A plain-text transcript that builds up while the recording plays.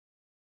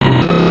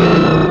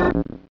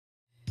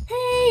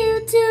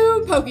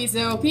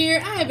PokeSoap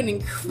here. I have an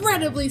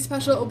incredibly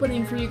special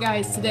opening for you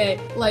guys today,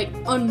 like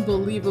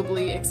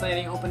unbelievably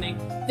exciting opening.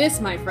 This,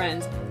 my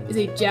friends, is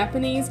a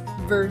Japanese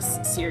Verse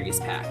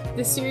series pack.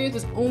 This series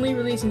was only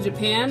released in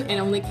Japan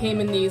and only came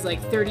in these like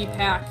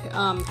 30-pack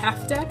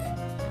half deck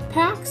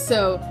packs,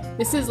 so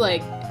this is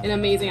like an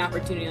amazing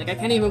opportunity. Like I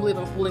can't even believe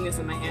I'm holding this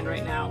in my hand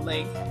right now.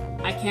 Like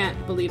I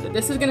can't believe it.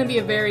 This is going to be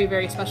a very,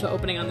 very special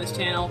opening on this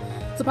channel.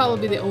 This will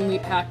probably be the only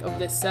pack of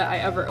this set I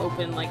ever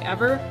open, like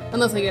ever,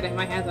 unless I get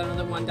my hands on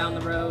another one down the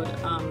road,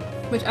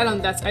 which I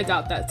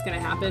doubt that's going to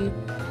happen.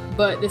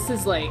 But this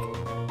is like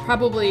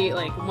probably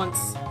like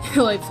once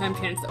in a lifetime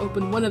chance to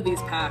open one of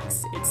these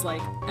packs. It's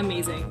like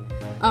amazing.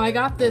 I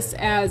got this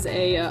as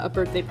a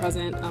birthday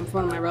present for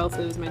one of my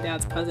relatives, my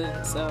dad's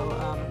cousin.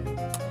 So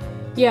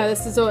yeah,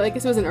 this is, so I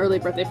guess it was an early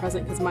birthday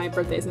present because my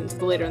birthday isn't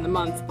until later in the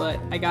month, but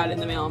I got it in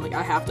the mail. I'm like,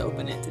 I have to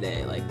open it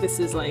today. Like, this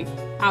is like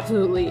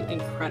absolutely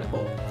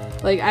incredible.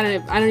 Like, I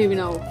don't even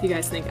know what you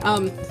guys think.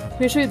 Let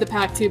me show you the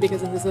pack too,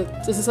 because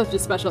this is such a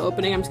special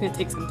opening. I'm just gonna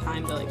take some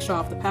time to like show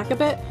off the pack a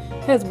bit.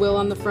 It has Will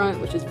on the front,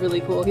 which is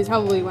really cool. He's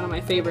probably one of my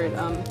favorite,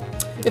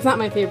 if not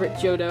my favorite,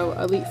 Johto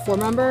Elite Four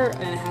member,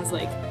 and it has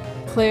like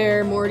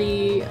Claire,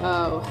 Morty,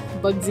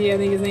 Bugsy, I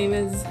think his name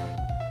is.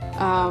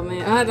 Oh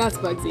man, that's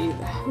Bugsy.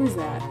 Who's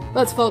that?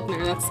 That's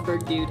Faulkner, that's the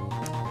bird dude.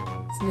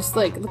 So just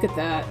like, look at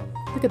that.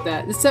 Look at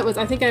that. This set was,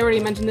 I think I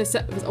already mentioned this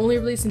set was only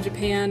released in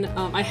Japan.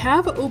 I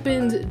have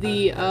opened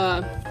the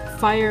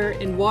fire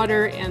and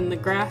water and the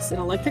grass and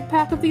electric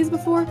pack of these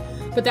before,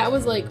 but that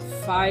was like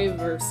 5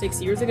 or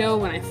 6 years ago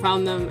when I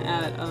found them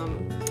at,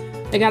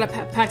 I got a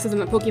pack of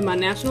them at Pokemon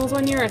Nationals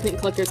one year. I think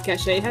Collector's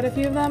Cache had a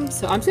few of them,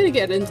 so I'm just gonna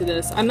get into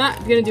this. I'm not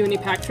gonna do any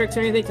pack tricks or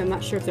anything, 'cause I'm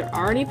not sure if there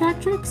are any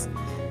pack tricks.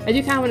 I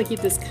do kind of want to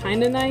keep this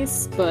kind of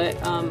nice, but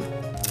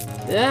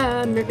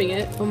I'm ripping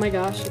it. Oh my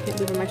gosh, I can't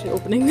believe I'm actually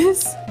opening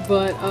this.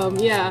 But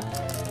yeah,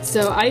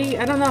 so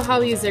I don't know how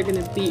these are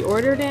going to be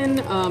ordered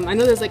in. I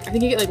know there's like, I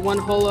think you get like one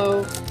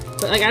holo,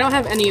 but like I don't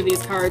have any of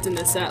these cards in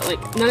this set. Like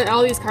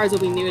all these cards will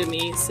be new to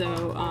me, so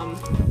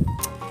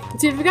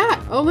let's see what we got.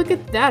 Oh, look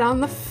at that on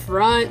the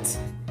front.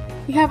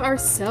 We have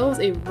ourselves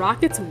a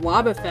Rocket's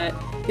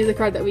Wobbuffet is the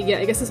card that we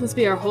get. I guess this must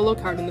be our holo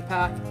card in the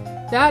pack.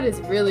 That is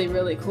really,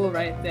 really cool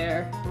right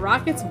there.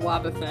 Rocket's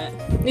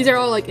Wobbuffet. These are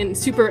all like in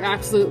super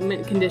absolute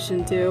mint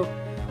condition too.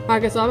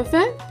 Rocket's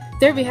Wobbuffet.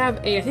 There we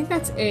have a, I think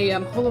that's a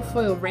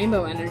holofoil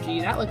rainbow energy.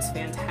 That looks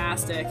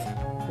fantastic.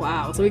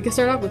 Wow. So we can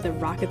start off with a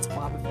Rocket's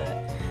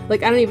Wobbuffet.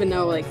 Like I don't even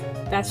know, like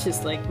that's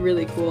just like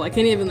really cool. I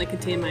can't even like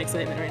contain my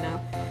excitement right now.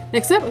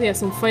 Next up we have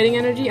some fighting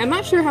energy. I'm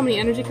not sure how many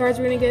energy cards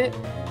we're gonna get.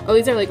 Oh,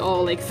 these are like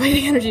all like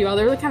fighting energy. Wow,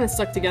 they're really kind of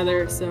stuck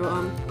together.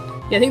 So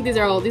yeah, I think these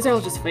are all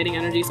just fighting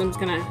energy, so I'm just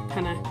gonna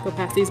kind of go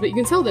past these. But you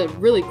can tell the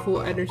really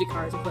cool energy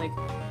cards with like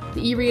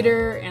the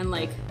e-reader and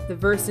like the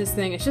versus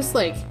thing. It's just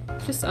like,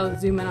 I'll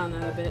zoom in on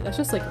that a bit. That's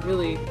just like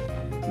really,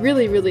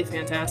 really, really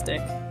fantastic.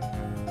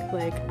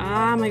 Like,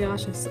 ah my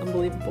gosh, it's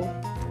unbelievable.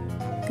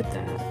 Look at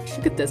that.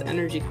 Look at those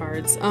energy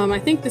cards. I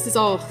think this is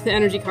all the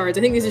energy cards.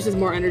 I think these are just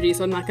more energy,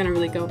 so I'm not gonna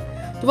really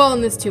dwell on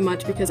this too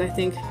much because I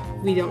think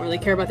we don't really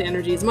care about the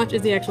energy as much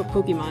as the actual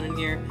Pokemon in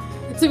here.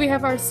 So we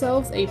have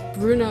ourselves a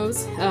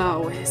Bruno's,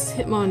 it's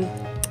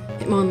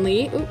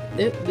Hitmonlee. Oop,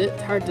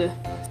 it's hard to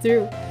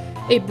through.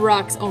 A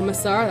Brock's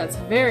Omasar. That's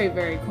very,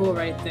 very cool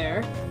right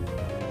there.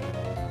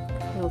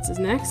 What else is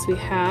next? We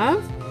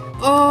have,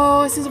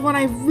 oh, this is one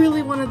I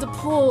really wanted to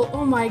pull.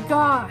 Oh my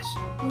gosh,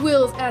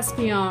 Will's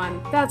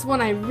Espeon. That's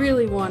one I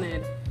really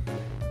wanted.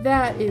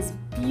 That is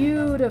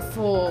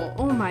beautiful.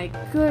 Oh my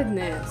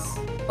goodness.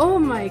 Oh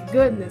my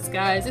goodness,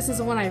 guys. This is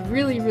the one I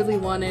really, really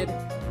wanted,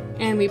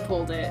 and we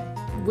pulled it.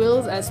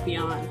 Will's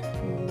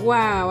Espeon.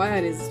 Wow,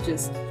 that is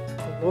just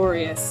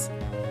glorious.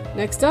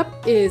 Next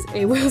up is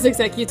a Will's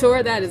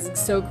Executor. That is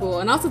so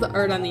cool. And also the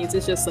art on these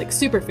is just like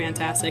super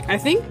fantastic. I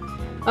think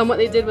what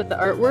they did with the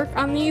artwork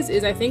on these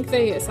is I think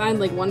they assigned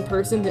like one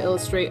person to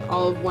illustrate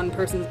all of one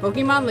person's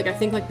Pokemon. Like I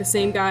think like the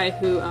same guy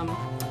who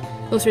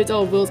illustrates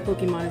all of Will's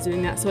Pokemon is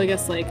doing that. So I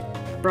guess like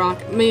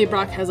maybe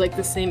Brock has like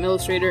the same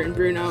illustrator and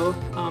Bruno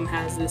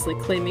has this like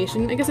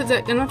claymation. I guess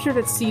I'm not sure if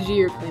it's CG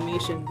or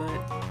claymation,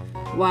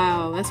 but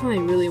wow, that's what I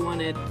really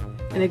wanted.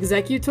 An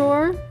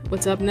Executor.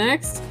 What's up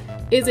next?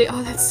 Is a,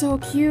 oh, that's so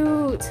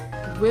cute!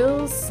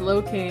 Will's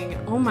Slowking.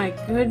 Oh my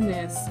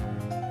goodness.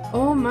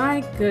 Oh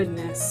my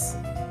goodness.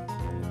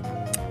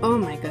 Oh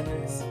my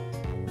goodness.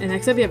 And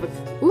next up we have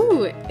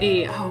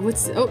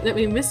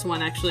we missed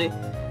one actually.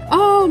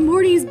 Oh,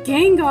 Morty's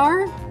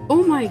Gengar!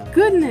 Oh my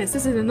goodness,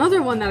 this is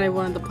another one that I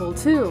wanted to pull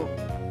too.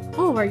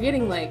 Oh, we're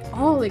getting like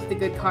all like the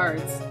good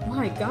cards.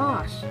 My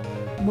gosh.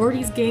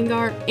 Morty's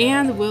Gengar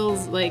and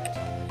Will's like,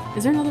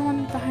 is there another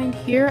one behind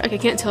here? Like I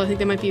can't tell, I think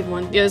there might be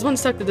one. Yeah, there's one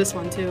stuck to this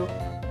one too.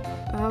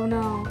 Oh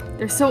no,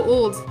 they're so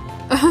old.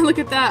 Look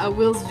at that, a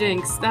Will's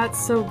Jinx. That's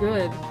so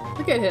good.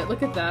 Look at it,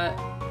 look at that.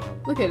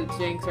 Look at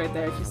Jinx right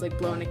there, she's like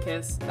blowing a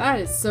kiss.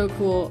 That is so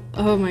cool.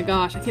 Oh my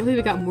gosh, I can't believe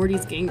we got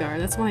Morty's Gengar.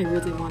 That's one I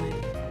really wanted.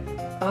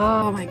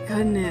 Oh my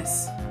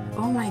goodness.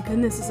 Oh my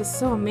goodness, this is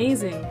so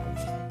amazing.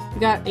 We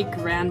got a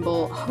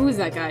Granbull. Who is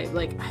that guy?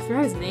 Like, I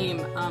forgot his name.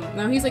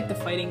 No, he's like the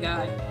fighting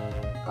guy.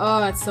 Oh,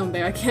 that's so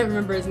bad. I can't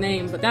remember his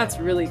name, but that's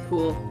really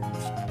cool.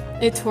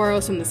 A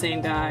Tauros from the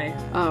same guy.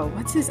 Oh,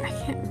 what's his? I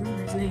can't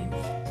remember his name.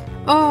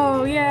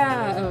 Oh,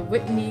 yeah,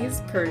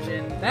 Whitney's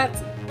Persian.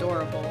 That's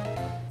adorable.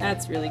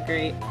 That's really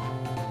great.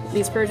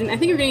 Whitney's Persian. I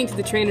think we're getting to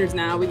the trainers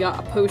now. We got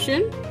a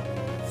potion.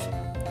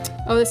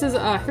 Oh, this is,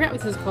 I forgot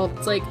what this is called.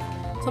 It's like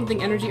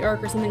something energy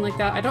arc or something like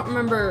that. I don't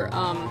remember,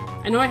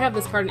 I know I have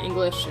this card in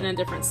English in a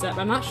different set,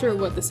 but I'm not sure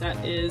what the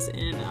set is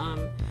and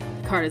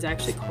the card is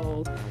actually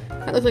called.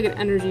 That looks like an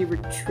energy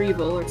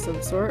retrieval or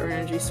some sort, or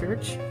energy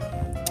search.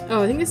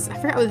 Oh, I think this, I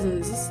forgot what this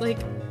is. Is this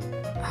like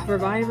a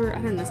Reviver?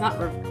 I don't know, it's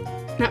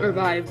not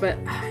Revive, but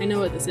I know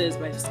what this is,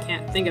 but I just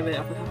can't think of it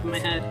off the top of my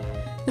head.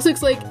 This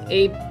looks like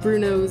a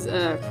Bruno's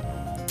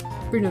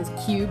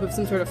cube of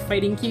some sort of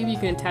fighting cube you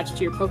can attach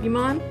to your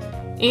Pokemon,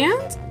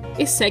 and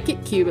a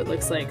Psychic cube it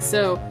looks like.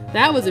 So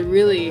that was a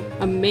really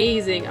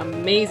amazing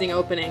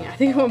opening. I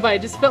think it went by, I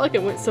just felt like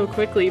it went so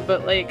quickly,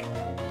 but like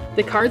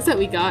the cards that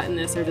we got in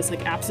this are just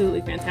like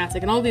absolutely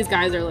fantastic, and all these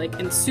guys are like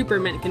in super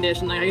mint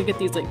condition. Like I could get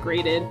these like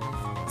graded,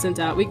 sent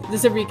out.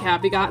 Just a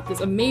recap, we got this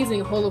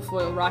amazing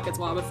holofoil Rocket's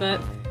Wobbuffet,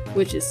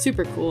 which is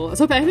super cool. I was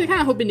kind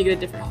of hoping to get a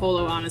different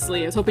holo,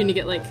 honestly. I was hoping to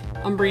get like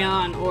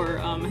Umbreon, or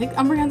I think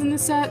Umbreon's in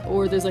this set,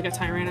 or there's like a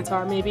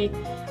Tyranitar maybe.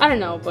 I don't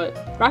know, but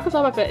Rocket's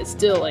Wobbuffet is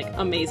still like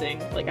amazing.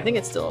 Like I think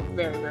it's still a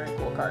very, very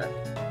cool card.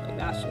 Like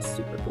that's just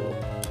super cool.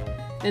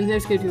 And I'm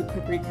just gonna do a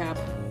quick recap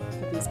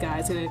of these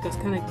guys. I'm gonna just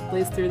kind of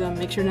glaze through them,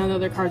 make sure none of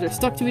their cards are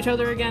stuck to each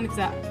other again, because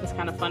that was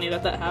kind of funny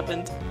that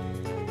happened.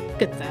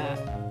 Look at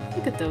that.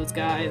 Look at those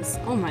guys.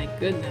 Oh my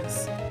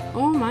goodness.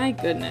 Oh my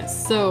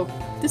goodness. So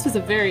this was a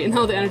very, and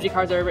all the energy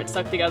cards are a bit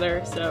stuck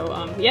together,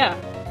 so yeah.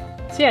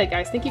 So yeah,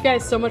 guys, thank you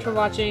guys so much for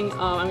watching.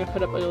 I'm gonna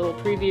put up a little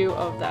preview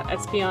of that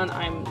Espeon.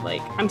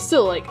 I'm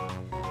still like,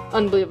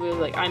 unbelievably,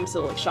 like, I'm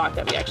still like shocked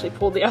that we actually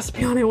pulled the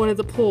Espeon I wanted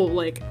to pull.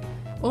 Like,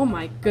 oh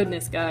my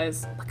goodness,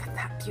 guys. Look at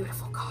that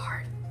beautiful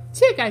card.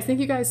 So yeah, guys, thank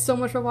you guys so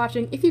much for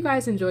watching. If you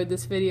guys enjoyed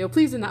this video,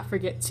 please do not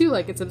forget to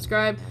like and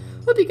subscribe.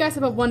 Hope you guys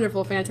have a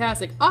wonderful,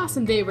 fantastic,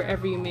 awesome day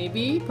wherever you may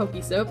be.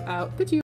 PokeSoap out. Good you.